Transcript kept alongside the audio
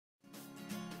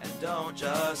Don't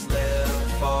just live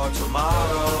for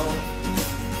tomorrow,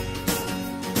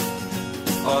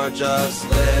 or just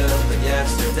live in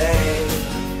yesterday.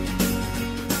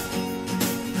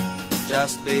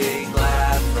 Just be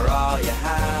glad for all you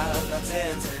have that's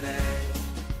in today.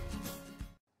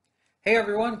 Hey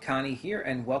everyone, Connie here,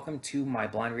 and welcome to my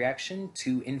blind reaction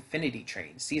to Infinity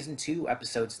Train, Season 2,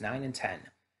 Episodes 9 and 10,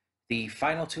 the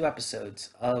final two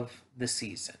episodes of the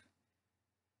season.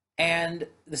 And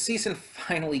the season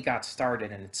finally got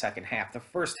started in its second half. The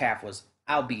first half was,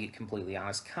 I'll be completely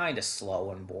honest, kind of slow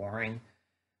and boring.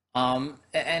 And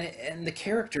the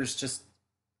characters just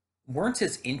weren't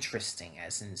as interesting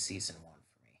as in Season 1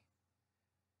 for me.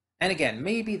 And again,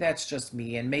 maybe that's just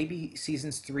me, and maybe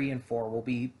Seasons 3 and 4 will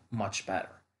be much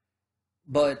better.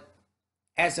 But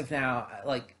as of now,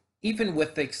 like, even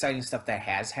with the exciting stuff that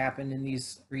has happened in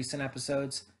these recent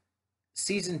episodes,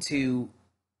 Season 2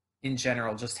 in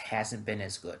general just hasn't been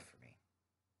as good for me.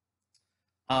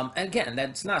 And again,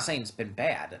 that's not saying it's been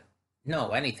bad.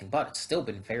 No, anything but. It's still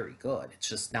been very good. It's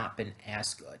just not been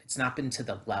as good. It's not been to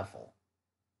the level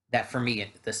that, for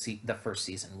me, the first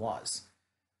season was.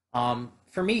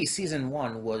 For me, Season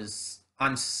 1 was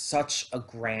on such a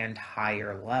grand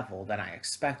higher level than I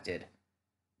expected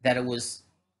that it was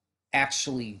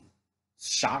actually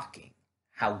shocking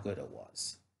how good it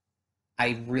was.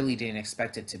 I really didn't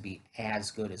expect it to be as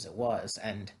good as it was,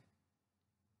 and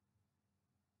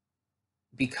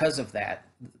because of that,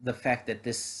 the fact that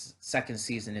this second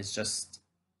season is just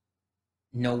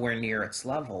nowhere near its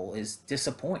level is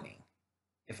disappointing,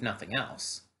 if nothing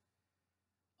else.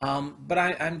 But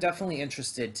I'm definitely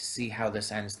interested to see how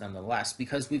this ends nonetheless,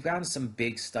 because we've gotten some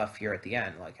big stuff here at the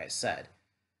end, like I said.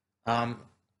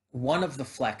 One of the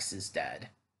Flecks is dead.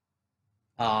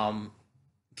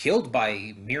 Killed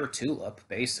by mere Tulip,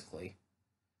 basically.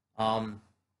 And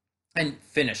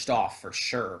finished off for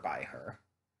sure by her.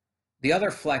 The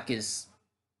other Fleck is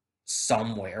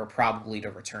somewhere, probably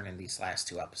to return in these last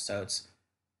two episodes.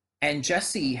 And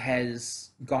Jesse has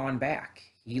gone back.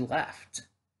 He left.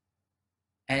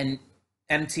 And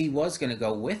MT was going to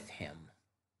go with him,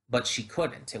 but she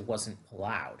couldn't. It wasn't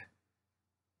allowed.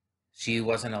 She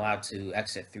wasn't allowed to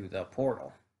exit through the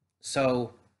portal.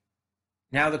 So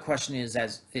now the question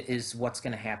is what's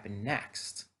going to happen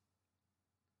next?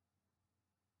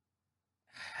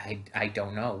 I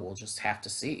don't know. We'll just have to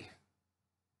see.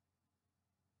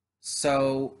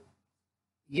 So,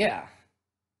 yeah.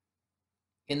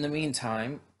 In the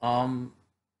meantime, I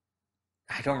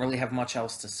don't really have much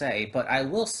else to say, but I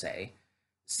will say,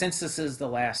 since this is the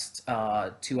last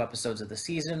two episodes of the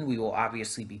season, we will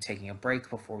obviously be taking a break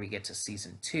before we get to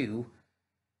Season 2.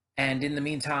 And in the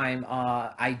meantime,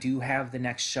 I do have the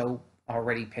next show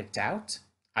already picked out.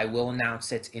 I will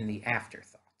announce it in the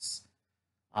afterthoughts.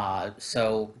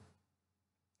 So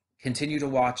continue to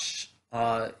watch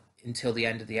until the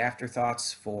end of the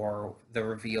afterthoughts for the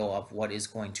reveal of what is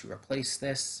going to replace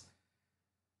this.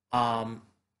 And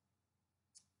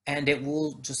it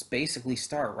will just basically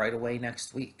start right away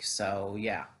next week. So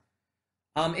yeah.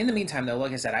 In the meantime, though,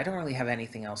 like I said, I don't really have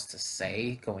anything else to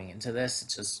say going into this.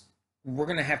 It's just, we're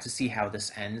going to have to see how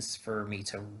this ends for me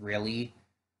to really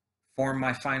form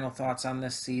my final thoughts on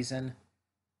this season.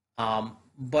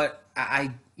 But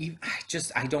I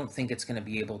don't think it's going to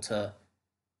be able to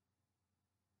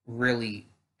really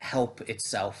help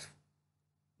itself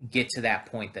get to that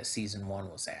point that Season 1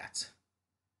 was at.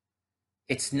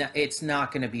 It's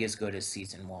not going to be as good as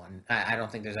Season 1. I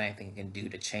don't think there's anything you can do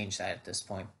to change that at this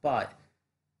point, but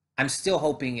I'm still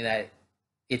hoping that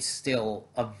it's still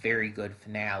a very good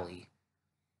finale.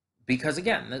 Because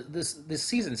again, this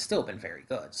season's still been very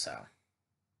good, so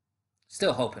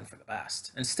still hoping for the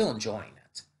best and still enjoying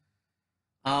it.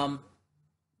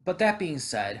 But that being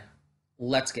said,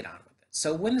 let's get on with it.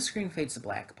 So when the screen fades to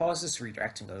black, pause this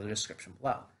redirect and go to the description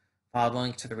below. Follow the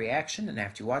link to the reaction, and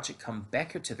after you watch it, come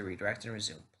back here to the redirect and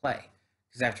resume play.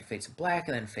 Because after it fades to black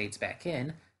and then fades back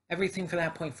in, everything from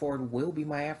that point forward will be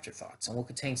my afterthoughts and will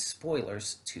contain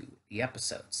spoilers to the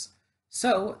episodes.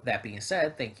 So, that being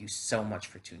said, thank you so much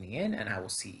for tuning in, and I will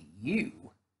see you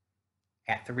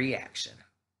at the reaction.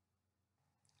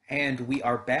 And we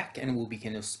are back, and we'll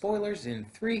begin with spoilers in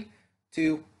 3,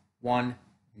 2, 1,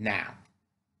 now.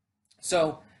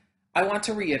 So, I want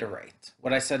to reiterate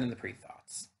what I said in the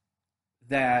pre-thoughts,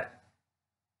 that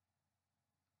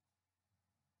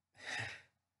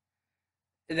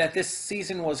this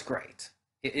season was great.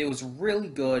 It was really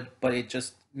good, but it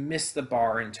just missed the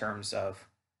bar in terms of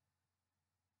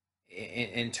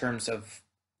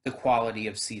the quality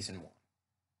of Season 1.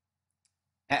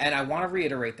 And I want to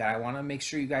reiterate that. I want to make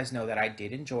sure you guys know that I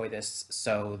did enjoy this,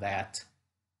 so that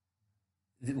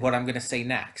what I'm going to say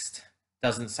next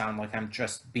doesn't sound like I'm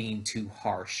just being too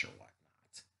harsh or whatnot.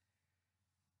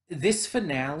 This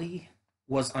finale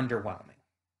was underwhelming.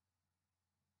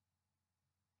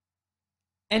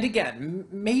 And again,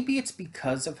 maybe it's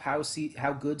because of how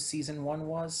good season 1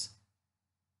 was,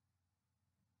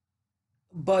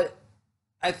 but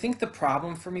I think the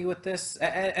problem for me with this,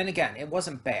 and again, it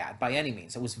wasn't bad by any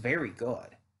means, it was very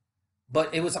good,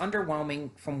 but it was underwhelming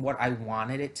from what I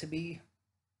wanted it to be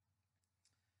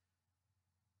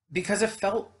because it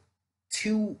felt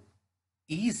too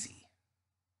easy.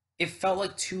 It felt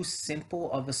like too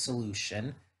simple of a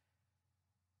solution.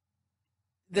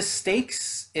 The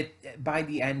stakes by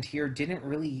the end here didn't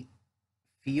really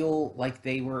feel like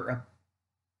they were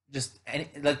just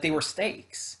like they were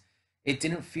stakes. It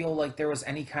didn't feel like there was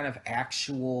any kind of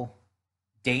actual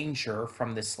danger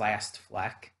from this last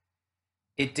Fleck.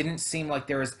 It didn't seem like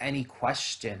there was any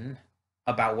question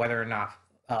about whether or not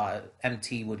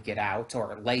MT would get out,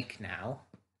 or Lake now.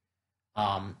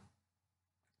 Um,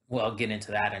 well, I'll get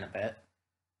into that in a bit.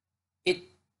 It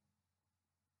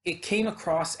it came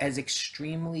across as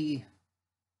extremely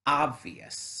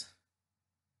obvious.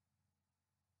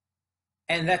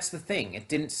 And that's the thing. It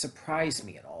didn't surprise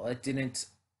me at all. It didn't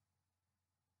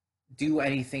do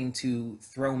anything to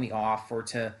throw me off or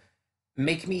to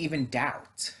make me even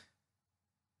doubt.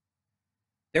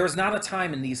 There was not a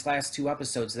time in these last 2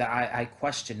 episodes that I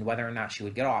questioned whether or not she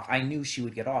would get off. I knew she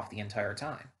would get off the entire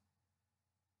time.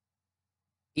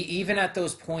 Even at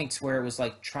those points where it was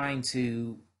like trying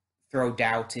to throw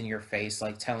doubt in your face,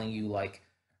 like telling you like,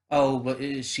 oh,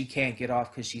 but she can't get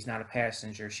off because she's not a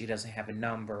passenger, she doesn't have a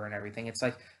number and everything. It's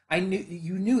like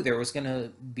you knew there was going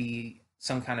to be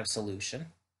some kind of solution.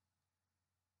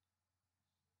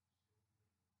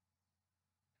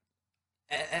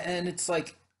 And it's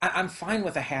like I'm fine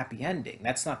with a happy ending.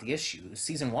 That's not the issue.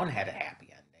 Season 1 had a happy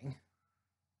ending.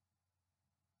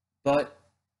 But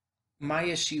my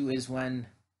issue is when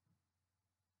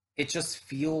it just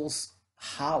feels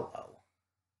hollow.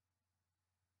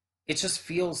 It just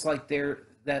feels like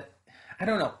I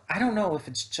don't know. I don't know if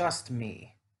it's just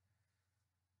me.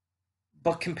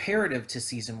 But comparative to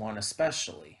season 1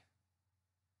 especially,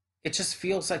 it just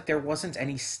feels like there wasn't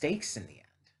any stakes in the end.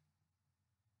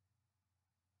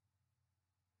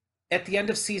 At the end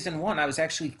of season 1, I was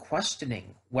actually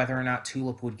questioning whether or not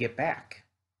Tulip would get back.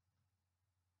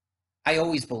 I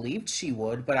always believed she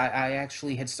would, but I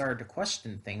actually had started to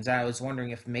question things. I was wondering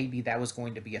if maybe that was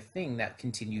going to be a thing that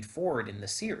continued forward in the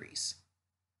series.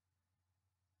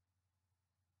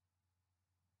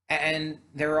 And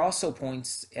there are also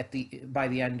points by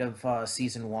the end of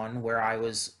season 1 where I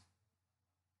was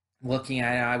looking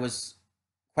at it, I was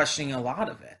questioning a lot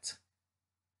of it.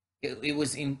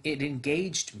 It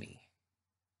engaged me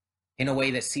in a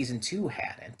way that season 2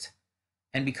 hadn't.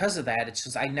 And because of that, it's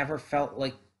just I never felt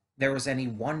like there was any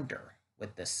wonder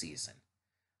with this season.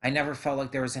 I never felt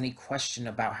like there was any question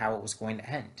about how it was going to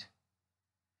end.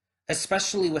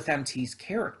 Especially with MT's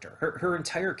character. Her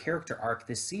entire character arc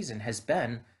this season has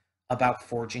been about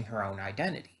forging her own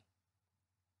identity.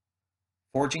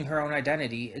 Forging her own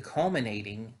identity,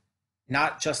 culminating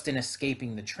not just in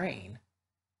escaping the train,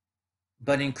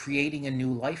 but in creating a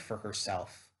new life for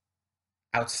herself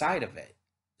outside of it,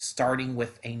 starting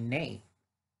with a name,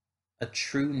 a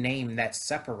true name that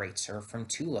separates her from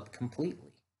Tulip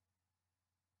completely.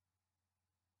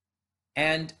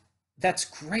 And that's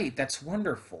great, that's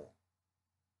wonderful.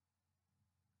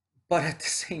 But at the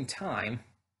same time,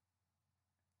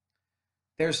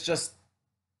 there's just,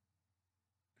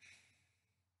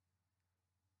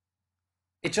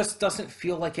 it just doesn't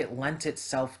feel like it lent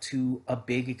itself to a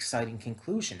big, exciting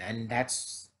conclusion. And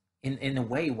that's, in a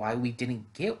way, why we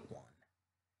didn't get one.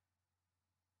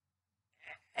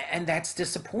 And that's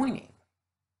disappointing.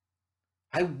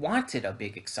 I wanted a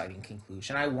big, exciting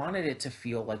conclusion. I wanted it to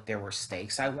feel like there were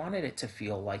stakes. I wanted it to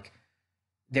feel like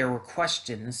there were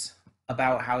questions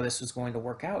about how this was going to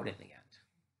work out in the end.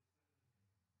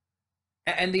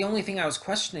 And the only thing I was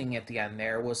questioning at the end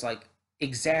there was like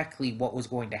exactly what was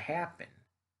going to happen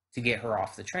to get her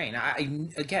off the train. I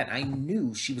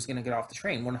knew she was going to get off the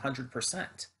train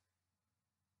 100%.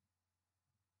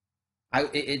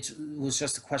 It was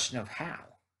just a question of how.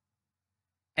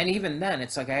 And even then,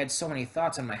 it's like I had so many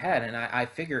thoughts in my head, and I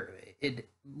figure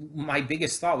my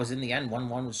biggest thought was in the end,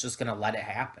 1-1 was just going to let it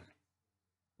happen.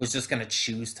 Was just going to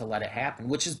choose to let it happen,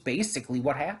 which is basically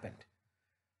what happened.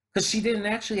 Because she didn't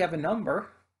actually have a number.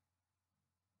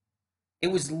 It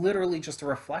was literally just a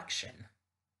reflection.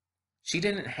 She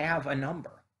didn't have a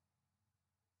number.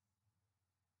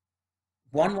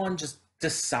 1-1 just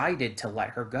decided to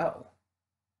let her go.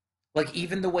 Like,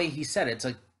 even the way he said it, it's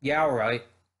like, yeah, all right.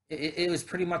 It was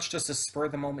pretty much just a spur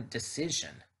of the moment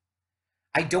decision.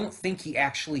 I don't think he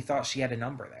actually thought she had a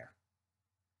number there.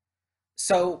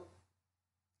 So,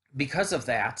 because of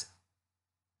that,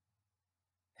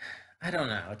 I don't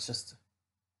know. It's just.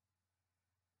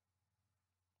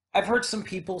 I've heard some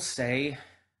people say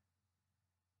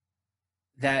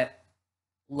that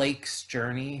Lake's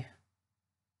journey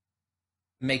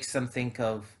makes them think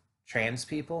of trans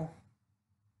people.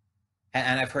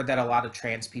 And I've heard that a lot of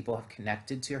trans people have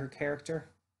connected to her character.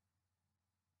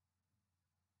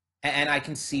 And I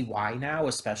can see why now,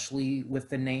 especially with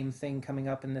the name thing coming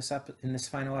up in this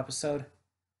final episode.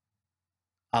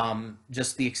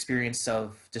 Just the experience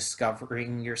of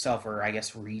discovering yourself, or I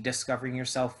guess rediscovering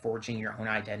yourself, forging your own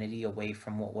identity away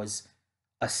from what was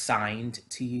assigned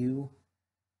to you.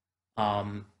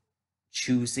 Um,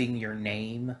 Choosing your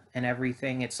name and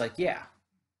everything. It's like, yeah,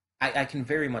 I can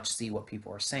very much see what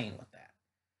people are saying with that.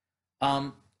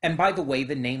 And by the way,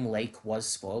 the name Lake was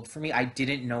spoiled for me. I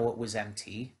didn't know it was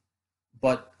MT,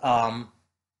 but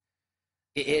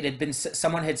it had been,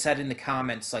 someone had said in the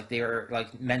comments, like they were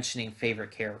like mentioning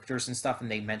favorite characters and stuff,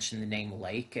 and they mentioned the name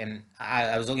Lake, and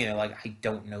I was looking at it like, I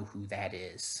don't know who that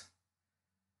is,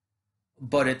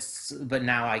 but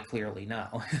now I clearly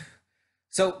know.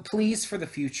 So please, for the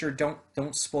future,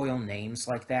 don't spoil names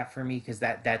like that for me, because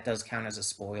that does count as a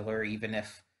spoiler, even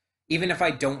if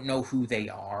I don't know who they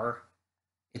are.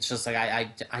 It's just like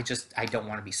I don't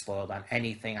want to be spoiled on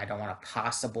anything. I don't want a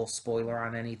possible spoiler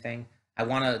on anything. I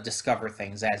want to discover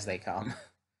things as they come.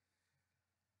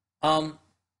 Um,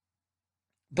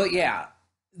 but yeah,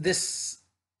 this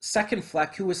second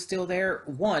Fleck who was still there,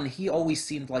 one, he always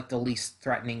seemed like the least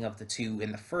threatening of the two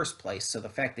in the first place. So the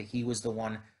fact that he was the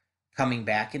one coming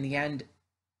back in the end,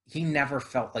 he never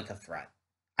felt like a threat.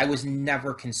 I was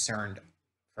never concerned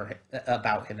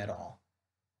about him at all.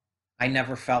 I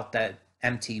never felt that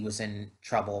MT was in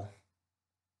trouble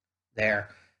there.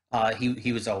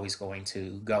 He was always going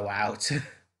to go out.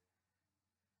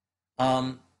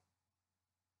 um,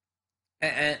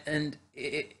 and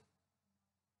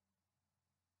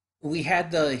we had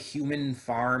the human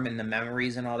farm and the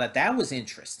memories and all that. That was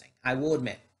interesting. I will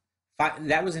admit,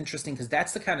 that was interesting because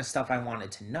that's the kind of stuff I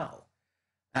wanted to know.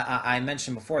 I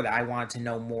mentioned before that I wanted to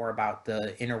know more about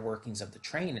the inner workings of the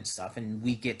train and stuff, and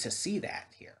we get to see that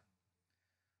here.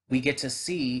 We get to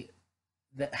see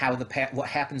how what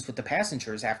happens with the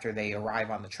passengers after they arrive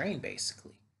on the train.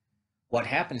 Basically, what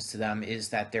happens to them is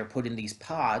that they're put in these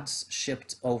pods,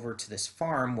 shipped over to this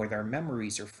farm where their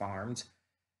memories are farmed,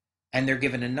 and they're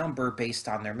given a number based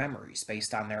on their memories,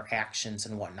 based on their actions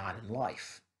and whatnot in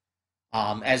life.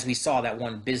 As we saw, that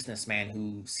one businessman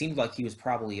who seemed like he was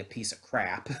probably a piece of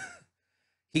crap,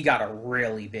 he got a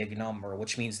really big number,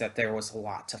 which means that there was a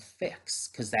lot to fix,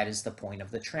 because that is the point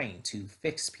of the train, to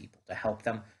fix people, to help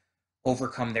them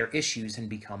overcome their issues and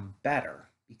become better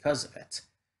because of it.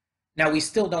 Now, we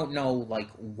still don't know, like,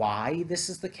 why this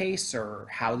is the case, or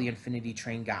how the Infinity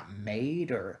Train got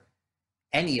made, or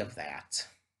any of that.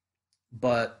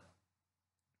 But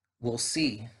we'll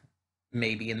see,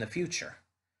 maybe in the future.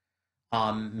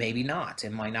 Maybe not.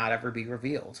 It might not ever be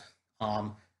revealed.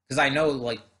 Because I know,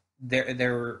 like,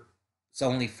 there's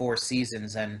only 4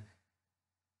 seasons, and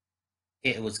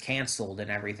it was canceled and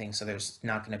everything, so there's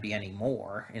not going to be any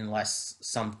more unless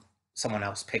someone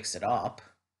else picks it up.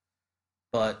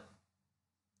 But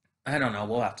I don't know.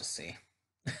 We'll have to see.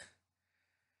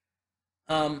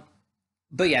 um,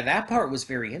 but yeah, that part was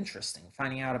very interesting.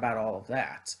 Finding out about all of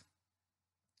that,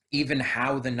 even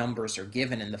how the numbers are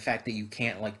given, and the fact that you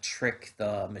can't like trick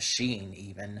the machine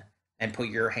even and put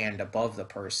your hand above the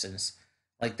person's.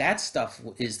 Like, that stuff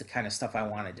is the kind of stuff I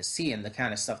wanted to see, and the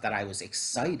kind of stuff that I was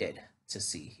excited to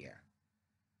see here.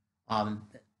 Um,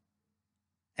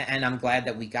 and I'm glad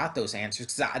that we got those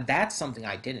answers, because that's something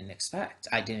I didn't expect.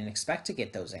 I didn't expect to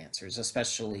get those answers,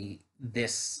 especially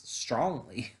this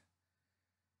strongly.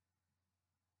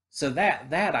 So that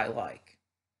I like.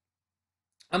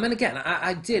 And again,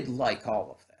 I did like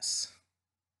all of this.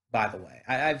 By the way,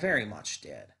 I very much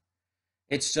did.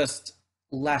 It's just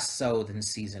less so than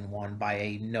season one by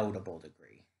a notable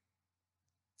degree.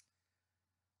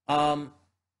 Um,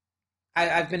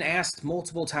 I've been asked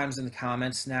multiple times in the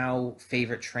comments now,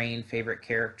 favorite train, favorite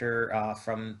character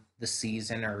from the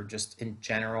season, or just in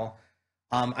general.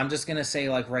 I'm just gonna say,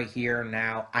 like, right here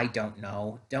now, I don't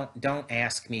know. Don't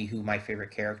ask me who my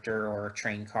favorite character or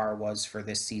train car was for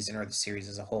this season or the series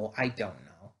as a whole. I don't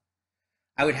know.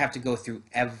 I would have to go through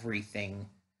everything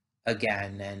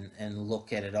again and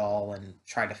look at it all and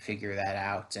try to figure that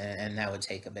out, and that would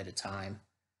take a bit of time.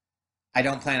 I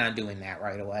don't plan on doing that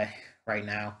right away, right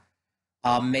now.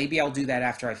 Maybe I'll do that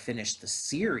after I finish the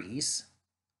series,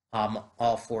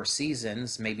 all 4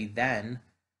 seasons, maybe then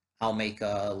I'll make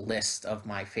a list of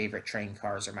my favorite train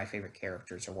cars or my favorite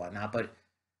characters or whatnot. But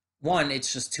one,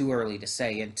 it's just too early to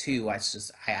say, and two,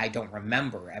 I don't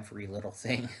remember every little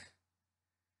thing.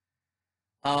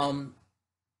 um,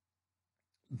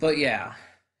 but yeah,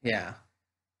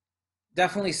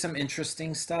 definitely some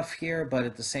interesting stuff here, but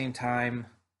at the same time,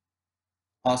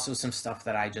 also some stuff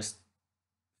that I just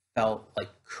felt like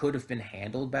could have been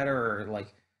handled better, or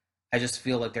like I just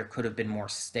feel like there could have been more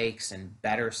stakes and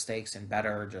better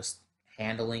just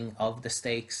handling of the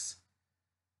stakes.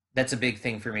 That's a big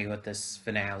thing for me with this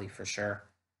finale for sure.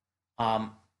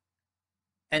 Um,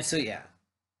 and so yeah,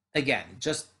 again,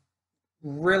 just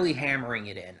really hammering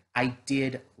it in. I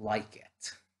did like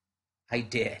it. I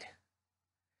did.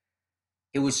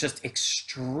 It was just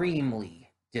extremely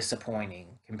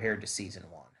disappointing compared to season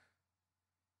one.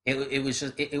 It was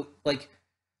just like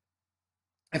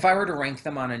if I were to rank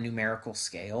them on a numerical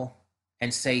scale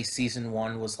and say season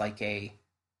one was like a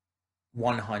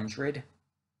 100,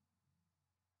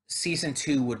 season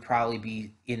two would probably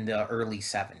be in the early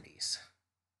 70s,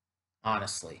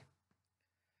 honestly,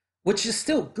 which is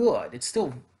still good. It's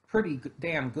still pretty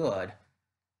damn good,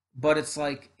 but it's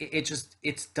like it just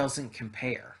it doesn't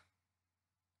compare.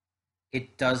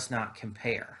 It does not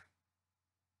compare.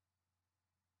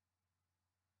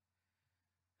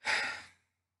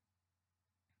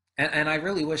 And I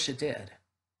really wish it did.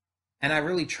 And I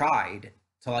really tried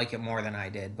to like it more than I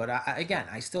did, but again,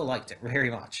 I still liked it very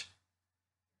much.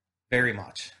 Very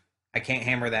much. I can't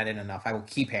hammer that in enough. I will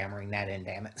keep hammering that in,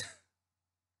 damn it.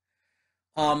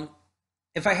 um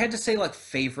if I had to say like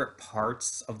favorite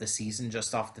parts of the season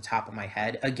just off the top of my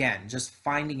head, again, just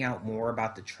finding out more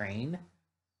about the train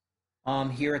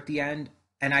here at the end.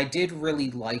 And I did really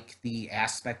like the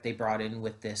aspect they brought in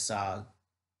with this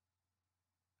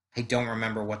I don't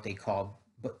remember what they called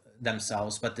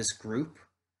themselves, but this group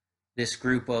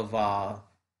of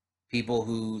people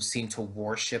who seem to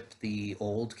worship the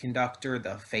old conductor,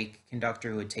 the fake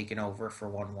conductor who had taken over for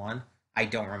 1-1. I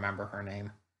don't remember her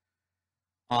name.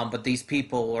 But these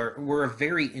people were a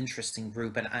very interesting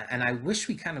group, and I wish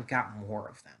we kind of got more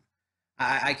of them.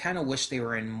 I kind of wish they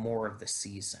were in more of the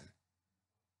season.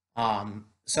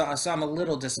 So I'm a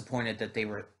little disappointed that they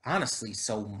were honestly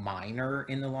so minor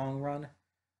in the long run.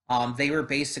 They were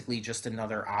basically just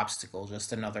another obstacle,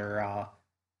 just another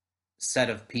set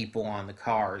of people on the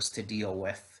cars to deal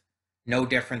with. No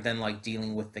different than like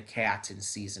dealing with the cat in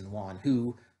season one,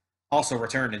 who also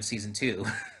returned in season two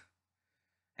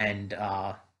and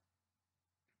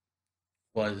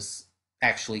was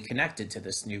actually connected to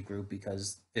this new group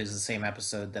because it was the same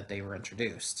episode that they were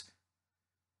introduced.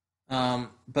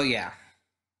 But yeah,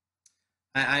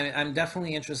 I'm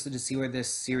definitely interested to see where this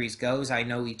series goes. I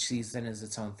know each season is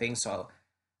its own thing, so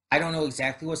I don't know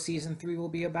exactly what season three will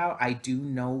be about. I do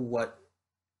know what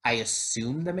I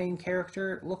assume the main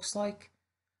character looks like.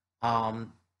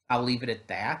 Um, I'll leave it at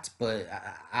that, but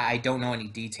I don't know any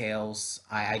details.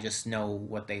 I just know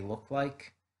what they look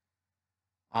like.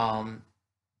 Um,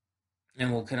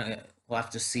 and we'll have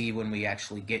to see when we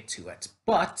actually get to it.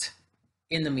 But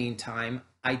in the meantime,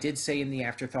 I did say in the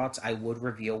afterthoughts I would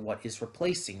reveal what is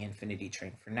replacing Infinity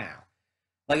Train for now.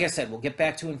 Like I said, we'll get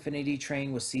back to Infinity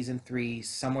Train with season three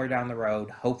somewhere down the road.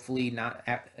 Hopefully, not.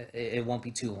 It won't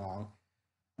be too long.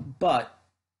 But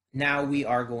now we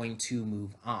are going to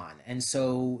move on, and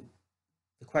so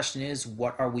the question is,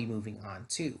 what are we moving on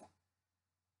to?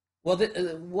 Well,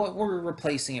 what we're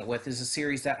replacing it with is a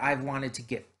series that I've wanted to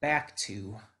get back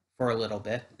to for a little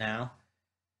bit now,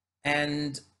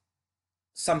 and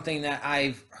something that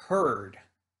I've heard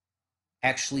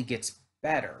actually gets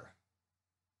better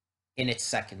in its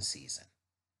second season.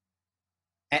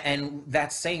 And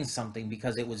that's saying something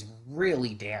because it was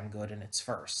really damn good in its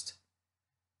first.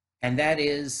 And that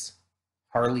is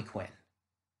Harley Quinn.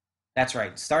 That's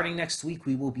right. Starting next week,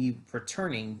 we will be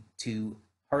returning to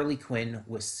Harley Quinn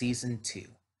with season two.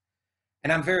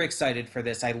 And I'm very excited for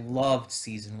this. I loved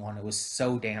season one. It was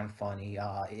so damn funny.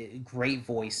 Great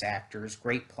voice actors,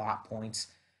 great plot points,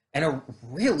 and a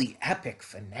really epic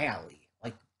finale.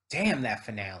 Like, damn, that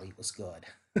finale was good.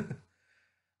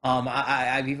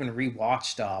 I've even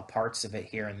rewatched parts of it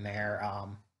here and there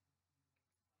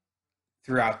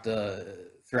throughout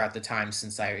the time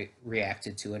since I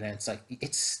reacted to it, and it's like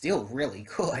it's still really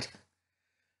good.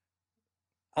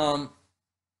 Um,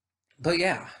 but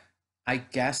yeah, I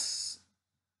guess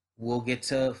we'll get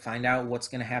to find out what's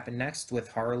going to happen next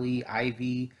with Harley,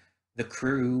 Ivy, the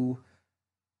crew,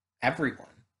 everyone.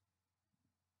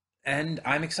 And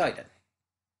I'm excited.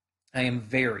 I am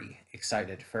very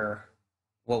excited for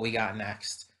what we got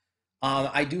next.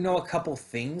 I do know a couple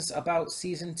things about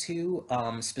season two.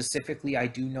 Specifically, I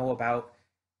do know about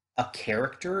a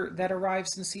character that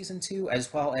arrives in season two,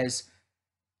 as well as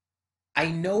I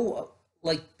know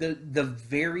like the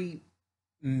very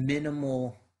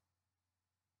minimal,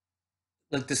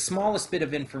 like the smallest bit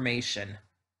of information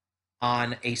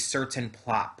on a certain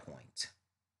plot point.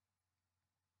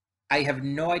 I have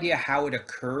no idea how it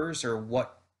occurs or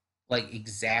what like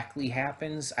exactly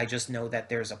happens. I just know that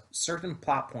there's a certain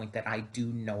plot point that I do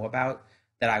know about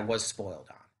that I was spoiled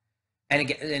on. And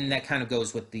again, and that kind of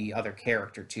goes with the other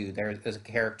character too. There's a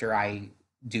character I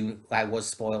was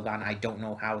spoiled on. I don't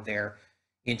know how they're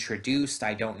introduced.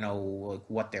 I don't know like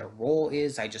what their role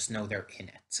is. I just know they're in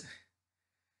it.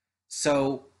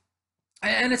 So,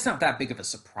 and it's not that big of a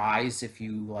surprise if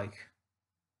you like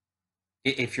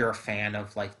if you're a fan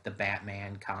of like the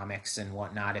Batman comics and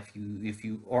whatnot, if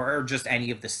you or just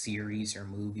any of the series or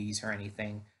movies or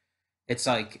anything, it's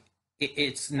like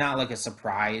it's not like a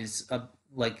surprise of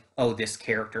like, oh, this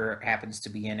character happens to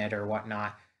be in it or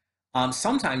whatnot.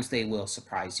 Sometimes they will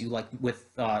surprise you, like with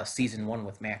season one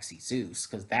with Maxie Zeus,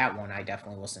 because that one I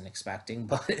definitely wasn't expecting.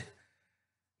 But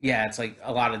yeah, it's like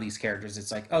a lot of these characters,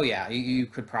 it's like, oh yeah, you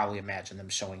could probably imagine them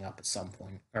showing up at some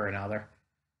point or another.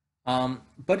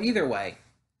 But either way,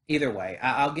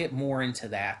 I'll get more into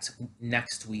that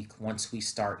next week once we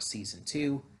start season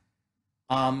two.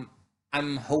 Um,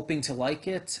 I'm hoping to like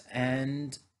it,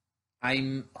 and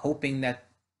I'm hoping that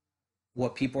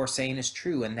what people are saying is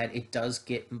true and that it does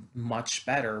get much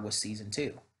better with season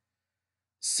two.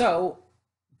 So,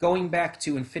 going back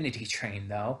to Infinity Train,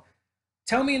 though,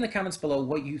 tell me in the comments below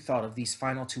what you thought of these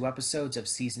final two episodes of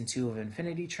season two of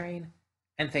Infinity Train,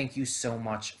 and thank you so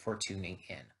much for tuning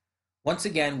in. Once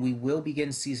again, we will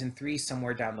begin season three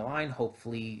somewhere down the line,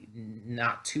 hopefully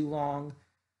not too long,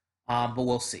 but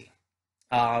we'll see.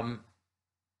 Um,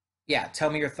 yeah, tell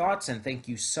me your thoughts, and thank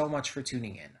you so much for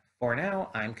tuning in. For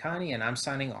now, I'm Connie, and I'm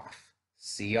signing off.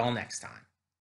 See y'all next time.